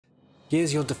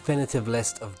Here's your definitive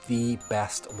list of the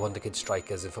best Wonderkid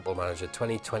strikers in Football Manager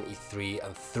 2023,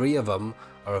 and 3 of them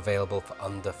are available for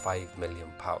under £5 million.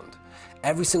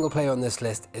 Every single player on this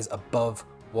list is above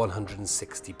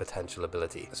 160 potential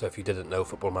ability. So if you didn't know,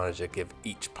 Football Manager give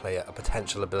each player a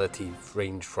potential ability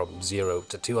range from 0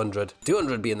 to 200,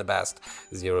 200 being the best,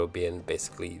 0 being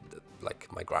basically like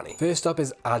my granny. First up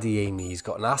is Adeyemi. He's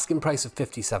got an asking price of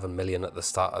 57 million at the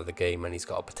start of the game, and he's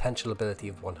got a potential ability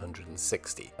of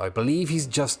 160. I believe he's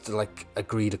just like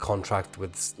agreed a contract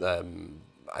with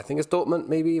I think it's Dortmund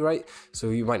maybe, right? So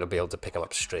you might not be able to pick him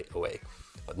up straight away,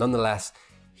 but nonetheless,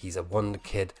 he's a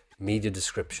Wonderkid. Media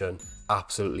description,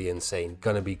 absolutely insane,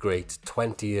 gonna be great,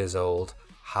 20 years old.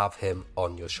 Have him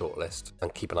on your shortlist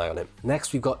and keep an eye on him.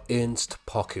 Next, we've got Ernst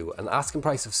Poku, an asking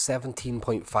price of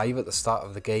 17.5 at the start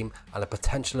of the game and a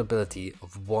potential ability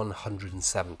of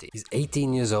 170. He's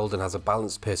 18 years old and has a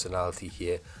balanced personality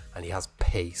here, and he has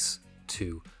pace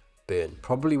to burn.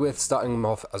 Probably worth starting him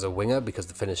off as a winger because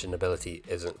the finishing ability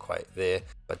isn't quite there,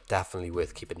 but definitely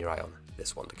worth keeping your eye on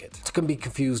this Wonderkid. It can be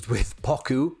confused with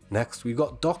Poku. Next, we've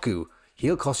got Doku.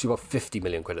 He'll cost you about 50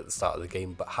 million quid at the start of the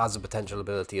game, but has a potential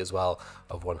ability as well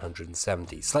of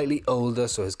 170. Slightly older,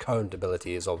 so his current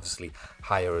ability is obviously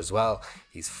higher as well.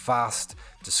 He's fast,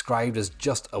 described as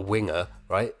just a winger,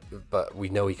 right? But we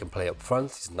know he can play up front.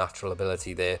 His natural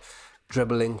ability there.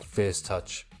 Dribbling, first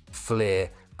touch, flair,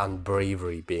 and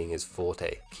bravery being his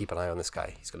forte. Keep an eye on this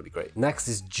guy, he's going to be great. Next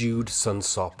is Jude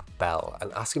Sunsop Bell,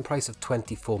 an asking price of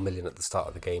 24 million at the start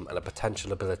of the game and a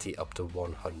potential ability up to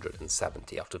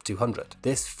 170 out of 200.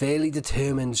 This fairly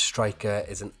determined striker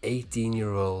is an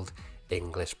 18-year-old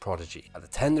English prodigy. At the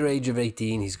tender age of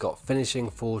 18, he's got finishing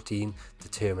 14,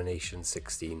 determination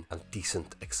 16, and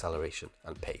decent acceleration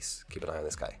and pace. Keep an eye on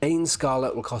this guy. Bane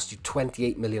Scarlet will cost you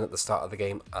 28 million at the start of the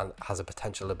game and has a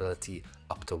potential ability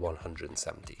up to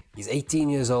 170. He's 18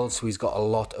 years old, so he's got a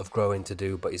lot of growing to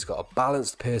do, but he's got a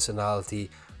balanced personality,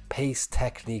 pace,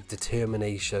 technique,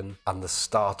 determination, and the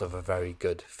start of a very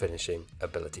good finishing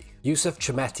ability. Yusuf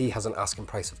Chemeti has an asking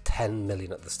price of 10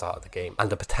 million at the start of the game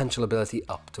and a potential ability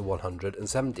up to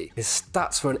 170. His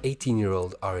stats for an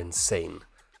 18-year-old are insane.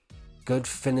 Good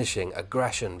finishing,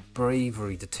 aggression,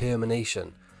 bravery,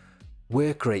 determination,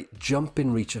 work rate, jump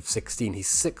in reach of 16. He's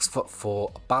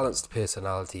 6'4", a balanced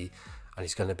personality, and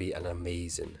he's going to be an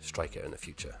amazing striker in the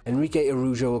future. Enrique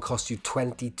Arujo will cost you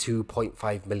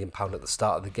 £22.5 million at the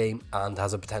start of the game and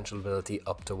has a potential ability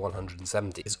up to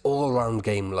 170. His all-round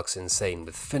game looks insane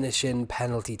with finishing,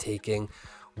 penalty taking,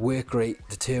 work rate,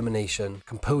 determination,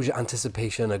 composure,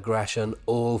 anticipation, aggression,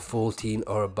 all 14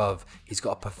 or above. He's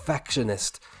got a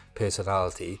perfectionist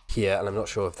personality here, and I'm not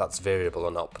sure if that's variable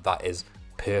or not, but that is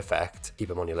perfect. Keep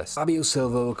him on your list. Fabio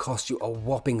Silva will cost you a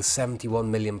whopping £71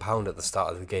 million at the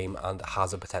start of the game and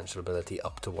has a potential ability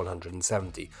up to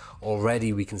 170.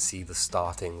 Already we can see the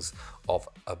startings of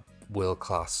a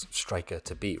world-class striker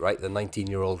to beat, right? The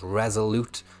 19-year-old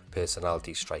resolute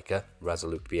personality striker,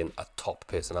 resolute being a top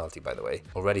personality by the way,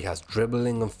 already has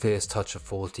dribbling and first touch of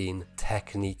 14,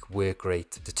 technique, work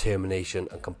rate, determination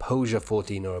and composure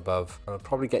 14 or above, and I'll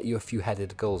probably get you a few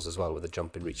headed goals as well with a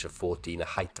jump in reach of 14, a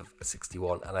height of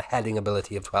 61 and a heading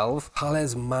ability of 12.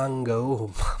 Pales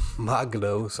Magno,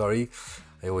 sorry,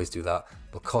 I always do that,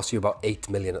 will cost you about 8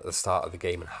 million at the start of the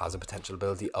game and has a potential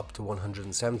ability up to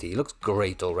 170. He looks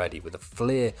great already with a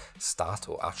flair stat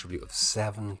or attribute of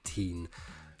 17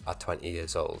 at 20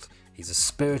 years old. He's a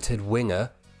spirited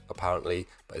winger, apparently,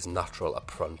 but is natural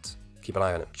up front. Keep an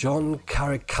eye on him. John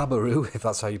Carricabaru, if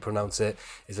that's how you pronounce it,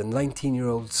 is a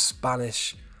 19-year-old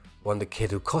Spanish Wonderkid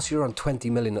who costs you around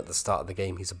 20 million at the start of the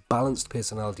game. He's a balanced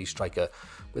personality striker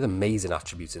with amazing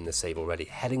attributes in this save already.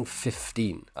 Heading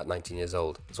 15 at 19 years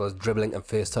old, as well as dribbling and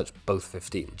first touch, both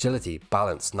 15. Agility,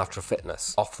 balance, natural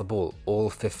fitness, off the ball,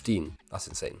 all 15. That's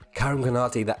insane. Karim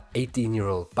Konate, that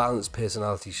 18-year-old balanced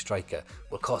personality striker,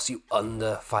 will cost you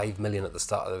under 5 million at the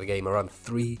start of the game, around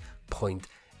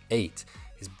 3.8.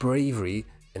 His bravery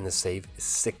in the save is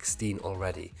 16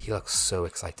 already. He looks so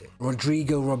exciting.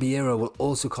 Rodrigo Robiero will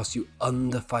also cost you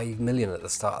under 5 million at the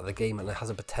start of the game and it has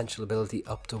a potential ability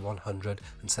up to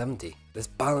 170. This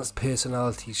balanced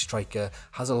personality striker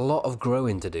has a lot of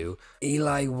growing to do.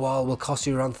 Eli Wall will cost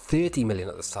you around 30 million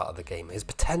at the start of the game. His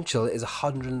potential is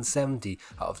 170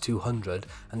 out of 200,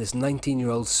 and this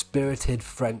 19-year-old spirited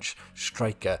French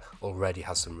striker already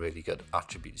has some really good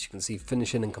attributes. You can see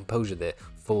finishing and composure there,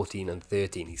 14 and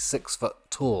 13. He's 6 foot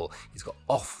tall. He's got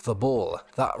off the ball.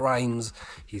 That rhymes.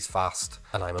 He's fast,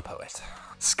 and I'm a poet.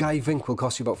 Sky Vink will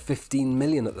cost you about 15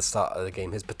 million at the start of the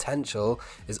game. His potential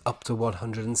is up to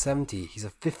 170. He's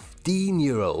a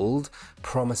 15-year-old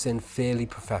promising fairly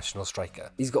professional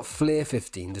striker. He's got flair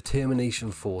 15,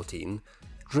 determination 14,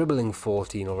 dribbling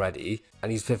 14 already,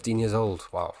 and he's 15 years old.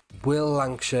 Wow. Will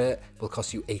Lancashire will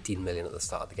cost you 18 million at the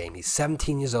start of the game. He's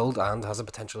 17 years old and has a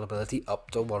potential ability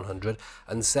up to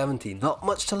 170. Not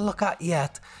much to look at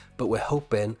yet, but we're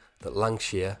hoping that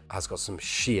Lancashire has got some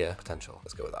sheer potential.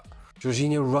 Let's go with that.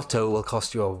 Jorginho Rutto will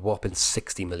cost you a whopping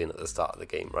 60 million at the start of the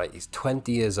game, right? He's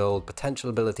 20 years old, potential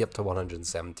ability up to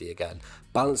 170 again.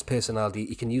 Balanced personality,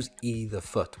 he can use either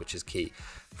foot, which is key.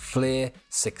 Flair,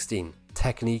 16.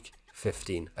 Technique,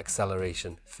 15.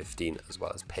 Acceleration, 15, as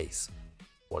well as pace.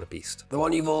 What a beast. The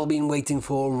one you've all been waiting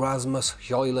for, Rasmus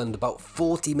Højlund, about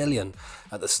 40 million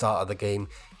at the start of the game.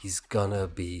 He's gonna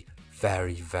be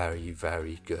very, very,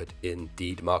 very good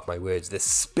indeed. Mark my words. This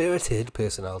spirited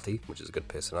personality, which is a good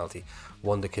personality,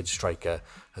 Wonderkid striker,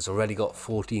 has already got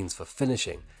 14s for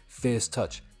finishing, first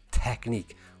touch,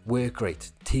 technique, work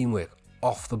rate, teamwork,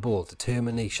 off the ball,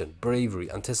 determination,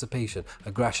 bravery, anticipation,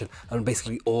 aggression, and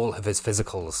basically all of his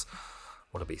physicals.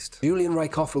 What a beast. Julian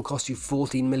Rykhoff will cost you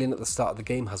 14 million at the start of the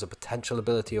game, has a potential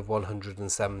ability of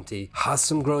 170, has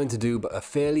some growing to do, but a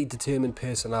fairly determined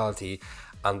personality,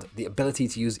 and the ability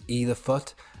to use either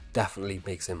foot definitely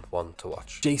makes him one to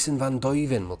watch. Jason Van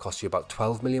Duijven will cost you about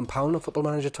 £12 million on Football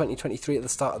Manager 2023 at the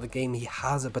start of the game. He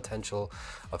has a potential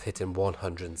of hitting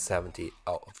 170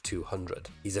 out of 200.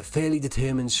 He's a fairly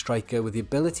determined striker with the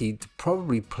ability to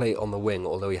probably play on the wing,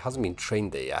 although he hasn't been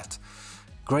trained there yet.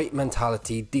 Great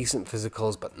mentality, decent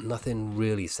physicals, but nothing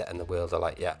really set in the world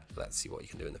alight yet. Let's see what you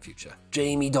can do in the future.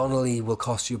 Jamie Donnelly will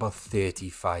cost you about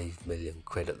 35 million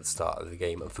quid at the start of the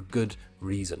game, and for good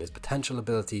reason. His potential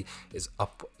ability is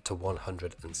up to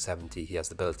 170. He has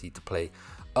the ability to play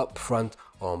up front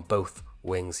or on both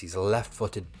wings. He's a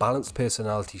left-footed, balanced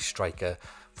personality striker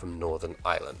from Northern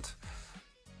Ireland.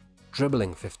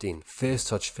 Dribbling 15, first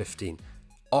touch 15,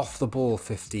 off the ball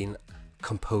 15,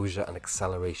 composure and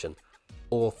acceleration.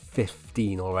 Or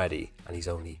 15 already, and he's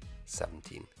only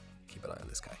 17. Keep an eye on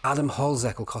this guy. Adam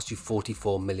Holzek will cost you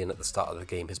 44 million at the start of the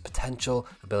game. His potential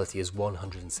ability is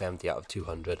 170 out of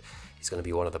 200. He's going to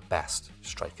be one of the best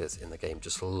strikers in the game.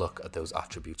 Just look at those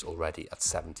attributes already at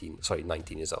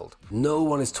 19 years old. No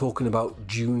one is talking about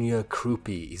Junior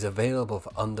Krupi. He's available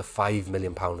for under £5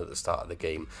 million at the start of the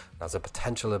game and has a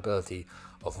potential ability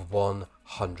of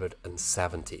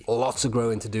 170. Lots of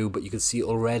growing to do, but you can see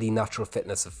already natural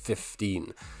fitness of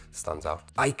 15 stands out.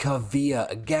 Iker Via,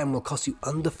 again, will cost you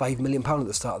under £5 million at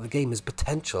the start of the game. His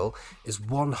potential is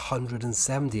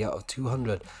 170 out of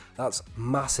 200. That's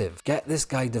massive. Get this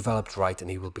guy developed right and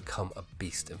he will become a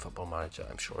beast in Football Manager,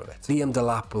 I'm sure of it. Liam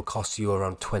Delap will cost you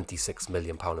around £26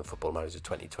 million in Football Manager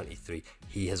 2023.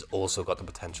 He has also got the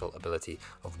potential ability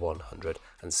of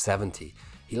 170.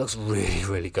 He looks really,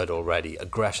 really good already.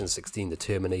 Aggression 16,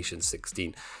 determination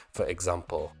 16, for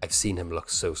example. I've seen him look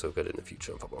so good in the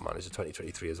future in Football Manager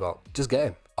 2023 as well. Just get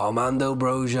him. Armando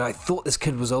Broja, I thought this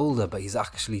kid was older, but he's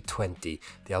actually 20.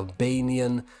 The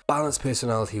Albanian, balanced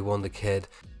personality Wonderkid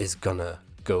is gonna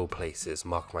go places,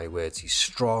 mark my words. He's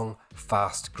strong,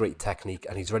 fast, great technique,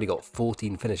 and he's already got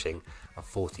 14 finishing and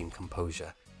 14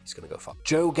 composure. He's going to go far.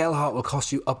 Joe Gelhardt will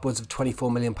cost you upwards of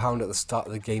 £24 million at the start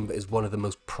of the game, but is one of the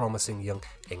most promising young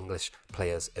English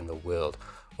players in the world.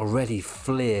 Already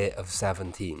flair of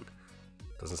 17.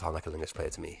 Doesn't sound like an English player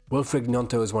to me. Wilfried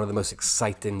Gnonto is one of the most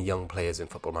exciting young players in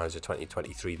Football Manager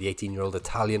 2023. The 18-year-old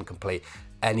Italian can play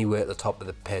anywhere at the top of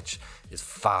the pitch, is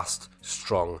fast,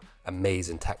 strong,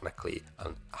 amazing technically,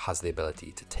 and has the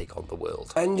ability to take on the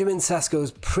world. Benjamin Sesko is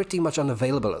pretty much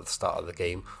unavailable at the start of the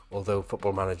game, although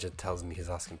Football Manager tells me his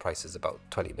asking price is about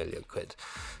 20 million quid.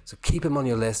 So keep him on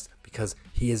your list because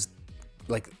he is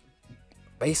like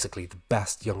basically the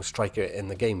best young striker in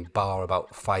the game, bar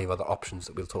about 5 other options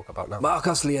that we'll talk about now.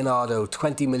 Marcos Leonardo,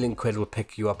 20 million quid will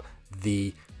pick you up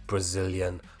the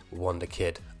Brazilian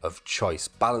Wonderkid of choice.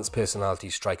 Balanced personality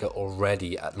striker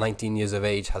already at 19 years of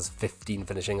age, has 15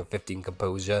 finishing and 15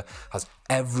 composure, has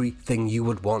everything you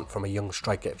would want from a young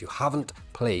striker. If you haven't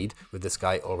played with this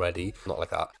guy already, not like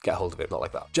that, get a hold of him, not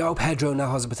like that. João Pedro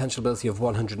now has a potential ability of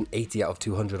 180 out of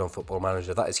 200 on Football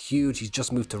Manager. That is huge. He's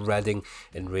just moved to Reading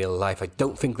in real life. I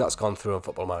don't think that's gone through on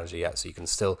Football Manager yet, so you can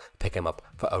still pick him up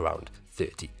for around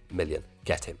 30 million.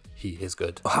 Get him. He is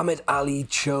good. Mohamed Ali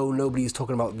Cho, nobody is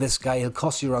talking about this guy. He'll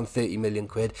cost you around 30 million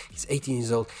quid. He's 18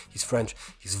 years old. He's French.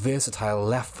 He's versatile,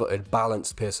 left-footed,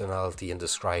 balanced personality and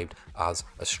described as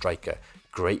a striker.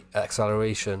 Great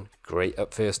acceleration, great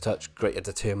at first touch, great at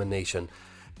determination,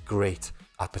 great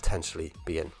at potentially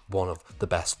being one of the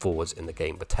best forwards in the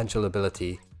game. Potential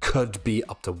ability could be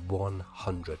up to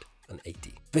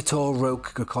 180. Vitor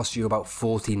Roque could cost you about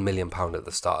 £14 million at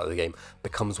the start of the game,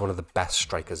 becomes one of the best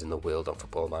strikers in the world on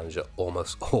Football Manager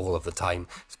almost all of the time.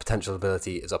 His potential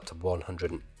ability is up to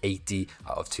 180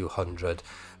 out of 200.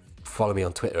 Follow me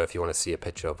on Twitter if you want to see a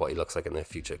picture of what he looks like in the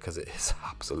future, because it is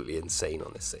absolutely insane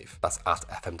on this save. That's at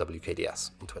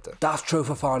FMWKDS on Twitter. Dastro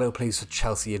Fofana plays for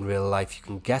Chelsea in real life. You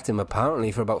can get him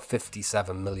apparently for about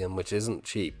 57 million, which isn't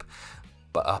cheap.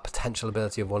 But a potential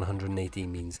ability of 180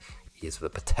 means he has the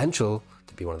potential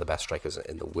to be one of the best strikers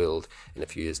in the world in a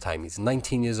few years' time. He's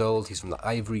 19 years old, he's from the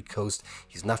Ivory Coast,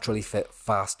 he's naturally fit,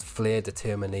 fast, flair,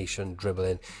 determination,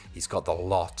 dribbling. He's got the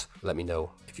lot. Let me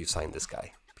know if you've signed this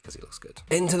guy, because he looks good.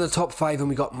 Into the top 5, and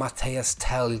we got Matthias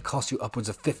Tell. He'll cost you upwards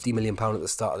of £50 million at the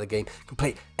start of the game. Can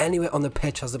play anywhere on the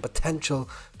pitch, has the potential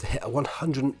to hit a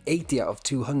 180 out of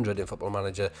 200 in Football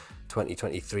Manager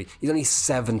 2023. He's only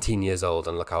 17 years old,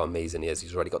 and look how amazing he is.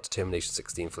 He's already got determination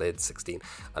 16, flair 16,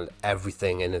 and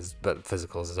everything in his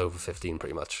physicals is over 15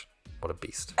 pretty much. What a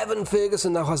beast. Evan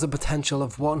Ferguson now has the potential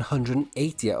of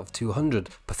 180 out of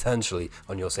 200, potentially,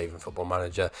 on your saving Football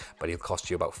Manager, but he'll cost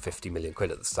you about 50 million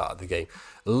quid at the start of the game.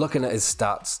 Looking at his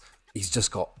stats, he's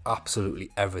just got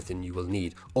absolutely everything you will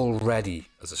need already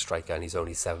as a striker, and he's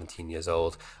only 17 years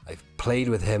old. I've played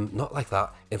with him, not like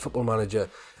that, in Football Manager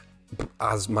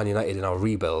as Man United in our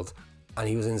rebuild, and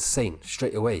he was insane.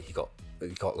 Straight away, he got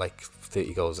like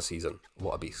 30 goals a season.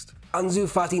 What a beast. Ansu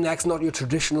Fati next, not your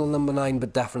traditional number 9,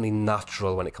 but definitely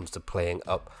natural when it comes to playing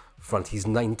up front. He's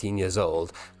 19 years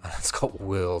old, and it's got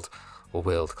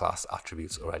world-class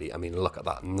attributes already. I mean, look at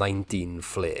that. 19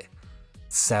 flair,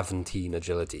 17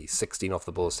 agility, 16 off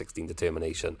the ball, 16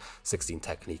 determination, 16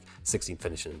 technique, 16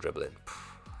 finishing and dribbling.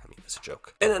 I mean, it's a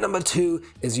joke. In at number 2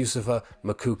 is Youssoufa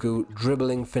Moukoko.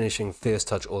 Dribbling, finishing, first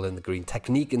touch, all in the green.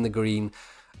 Technique in the green.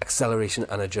 Acceleration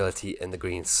and agility in the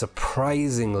green.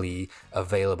 Surprisingly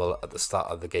available at the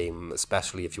start of the game,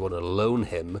 especially if you want to loan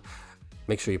him.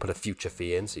 Make sure you put a future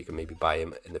fee in so you can maybe buy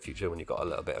him in the future when you've got a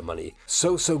little bit of money.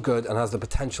 So good, and has the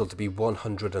potential to be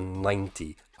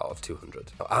 190 out of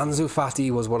 200. Now, Ansu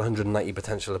Fati was 190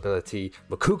 potential ability.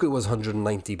 Moukoko was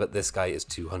 190, but this guy is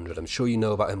 200. I'm sure you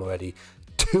know about him already.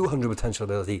 200 potential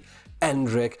ability.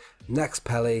 Endrick, next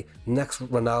Pele, next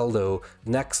Ronaldo,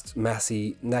 next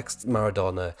Messi, next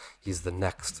Maradona. He's the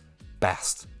next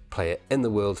best player in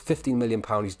the world. £15 million.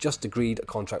 He's just agreed a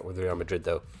contract with Real Madrid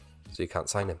though, so you can't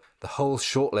sign him. The whole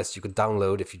shortlist you could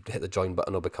download if you hit the join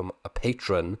button or become a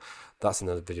patron. That's in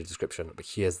the video description. But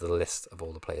here's the list of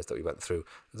all the players that we went through,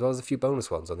 as well as a few bonus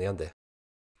ones on the end there.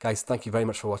 Guys, thank you very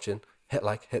much for watching. Hit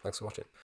like, thanks for watching.